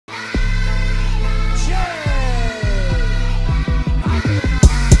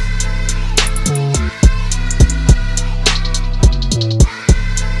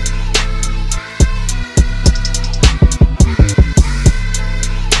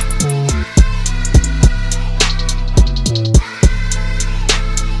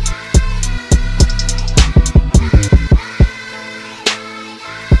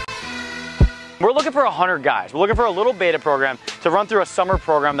100 guys. We're looking for a little beta program to run through a summer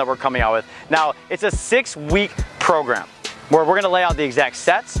program that we're coming out with. Now, it's a 6-week program where we're gonna lay out the exact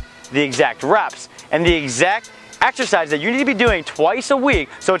sets, the exact reps, and the exact exercise that you need to be doing twice a week,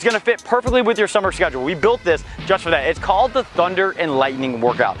 so it's gonna fit perfectly with your summer schedule. We built this just for that. It's called the Thunder and Lightning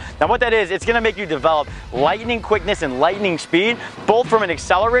workout. Now what that is, it's gonna make you develop lightning quickness and lightning speed, both from an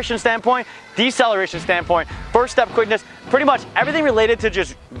acceleration standpoint, deceleration standpoint, first step quickness, pretty much everything related to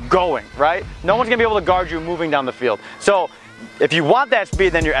just going, right? No one's gonna be able to guard you moving down the field. So if you want that speed,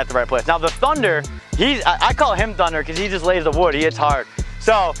 then you're at the right place. Now the Thunder, I call him Thunder because he just lays the wood, he hits hard.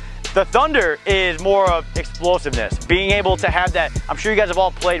 So the Thunder is more of explosiveness, being able to have that. I'm sure you guys have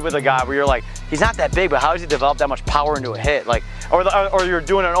all played with a guy where you're like, he's not that big, but how does he develop that much power into a hit? Like, or you're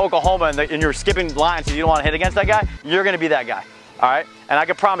doing an Oklahoma and you're skipping lines so you don't want to hit against that guy. You're going to be that guy, all right? And I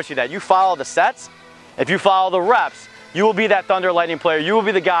can promise you that. You follow the sets, if you follow the reps, you will be that Thunder Lightning player. You will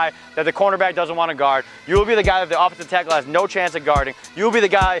be the guy that the cornerback doesn't want to guard. You will be the guy that the offensive tackle has no chance of guarding. You will be the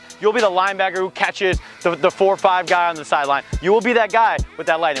guy, you'll be the linebacker who catches the 4-5 guy on the sideline. You will be that guy with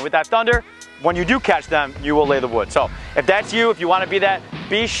that Lightning. With that Thunder, when you do catch them, you will lay the wood. So if that's you, if you want to be that,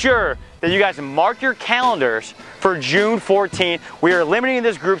 be sure that you guys mark your calendars for June 14th. We are limiting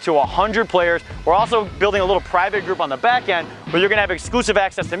this group to 100 players. We're also building a little private group on the back end where you're gonna have exclusive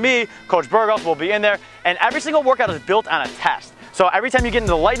access to me, Coach Burgos will be in there, and every single workout is built on a test. So every time you get into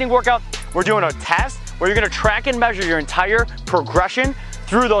the Lightning workout, we're doing a test where you're gonna track and measure your entire progression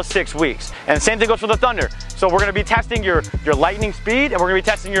through those 6 weeks. And the same thing goes for the Thunder. So we're gonna be testing your Lightning speed, and we're gonna be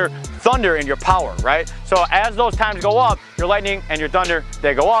testing your Thunder and your power, right? So as those times go up, your Lightning and your Thunder,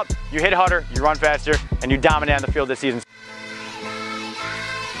 they go up, you hit harder, you run faster, and you dominate on the field this season.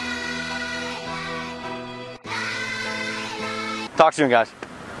 Talk soon, guys.